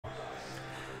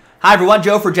Hi everyone,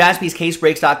 Joe for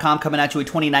JaspysCaseBreaks.com coming at you with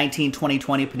 2019-2020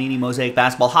 Panini Mosaic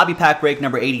Basketball Hobby Pack break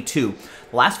number 82.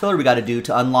 The last filler we got to do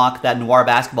to unlock that Noir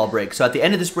basketball break. So at the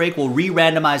end of this break, we'll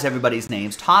re-randomize everybody's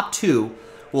names. Top two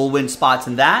will win spots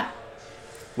in that,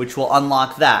 which will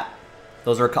unlock that.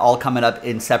 Those are all coming up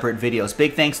in separate videos.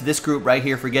 Big thanks to this group right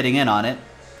here for getting in on it.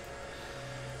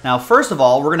 Now, first of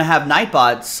all, we're going to have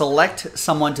Nightbot select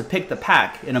someone to pick the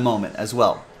pack in a moment as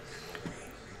well.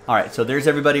 All right, so there's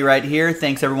everybody right here.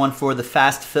 Thanks, everyone, for the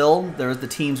fast fill. There's the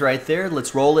teams right there.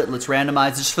 Let's roll it. Let's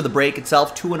randomize. Just for the break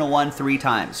itself, 2 and a 1, 3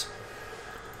 times.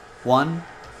 1,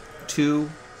 2,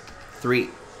 3.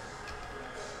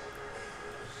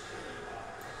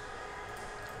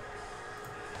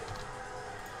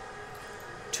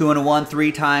 Two and a 1,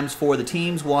 3 times for the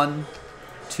teams. 1,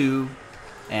 2,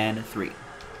 and 3.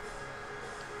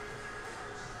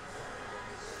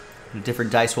 A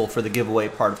different dice roll for the giveaway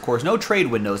part, of course. No trade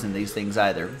windows in these things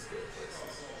either.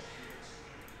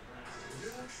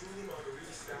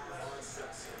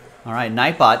 All right,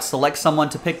 Nightbot, select someone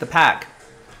to pick the pack.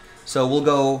 So we'll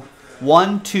go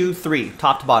 1, 2, 3,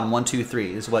 top to bottom. 1, 2,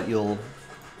 3 is what you'll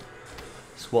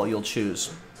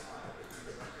choose.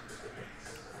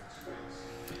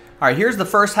 All right, here's the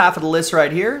first half of the list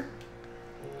right here.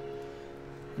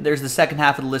 There's the second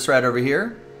half of the list right over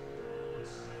here.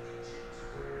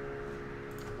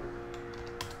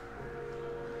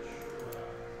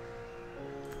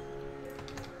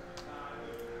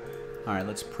 All right,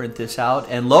 let's print this out.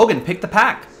 And Logan, pick the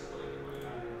pack.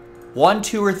 1,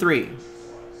 2, or 3.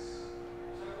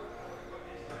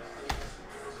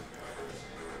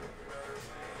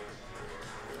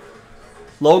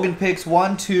 Logan picks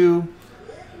 1, 2,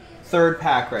 third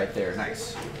pack right there.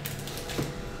 Nice.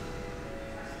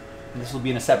 And this will be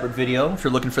in a separate video if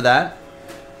you're looking for that.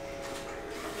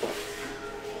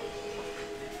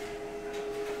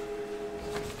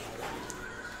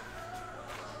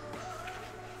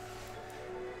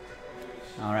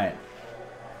 All right,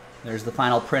 there's the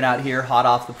final printout here, hot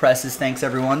off the presses. Thanks,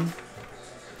 everyone.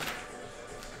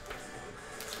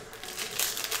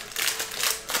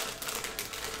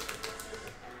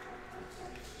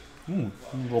 A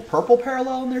little purple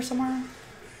parallel in there somewhere.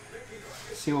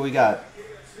 Let's see what we got.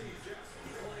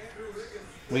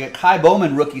 We got Kai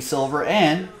Bowman, rookie silver,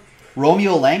 and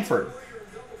Romeo Langford.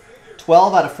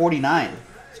 12 out of 49.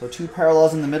 So 2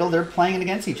 parallels in the middle. They're playing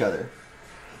against each other.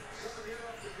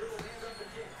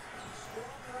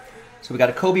 So we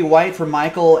got a Kobe White for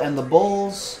Michael and the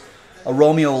Bulls, a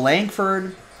Romeo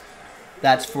Langford,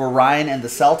 that's for Ryan and the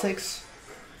Celtics,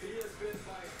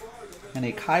 and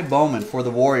a Kai Bowman for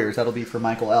the Warriors, that'll be for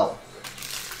Michael L.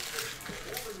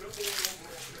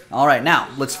 All right, now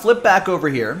let's flip back over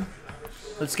here.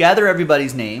 Let's gather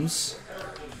everybody's names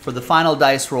for the final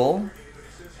dice roll.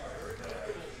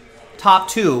 Top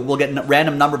two will get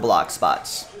random number block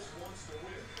spots.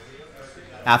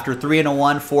 After 3 and a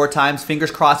 1, 4 times,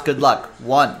 fingers crossed, good luck.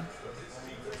 1,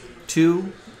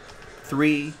 2,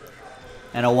 3,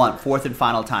 and a 1. Fourth and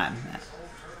final time.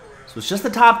 So it's just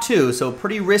the top two, so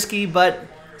pretty risky, but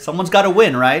someone's got to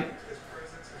win, right?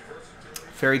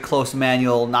 Very close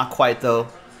manual, not quite though.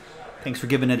 Thanks for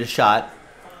giving it a shot.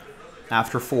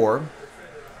 After 4.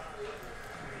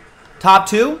 Top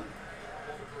two,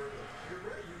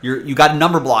 you got a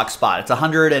number block spot. It's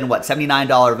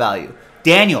 $179 value.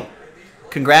 Daniel,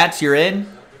 congrats, you're in.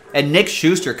 And Nick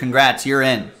Schuster, congrats, you're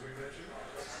in.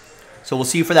 So we'll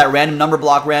see you for that random number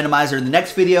block randomizer in the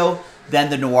next video, then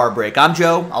the Noir break. I'm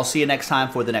Joe. I'll see you next time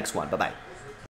for the next one. Bye-bye.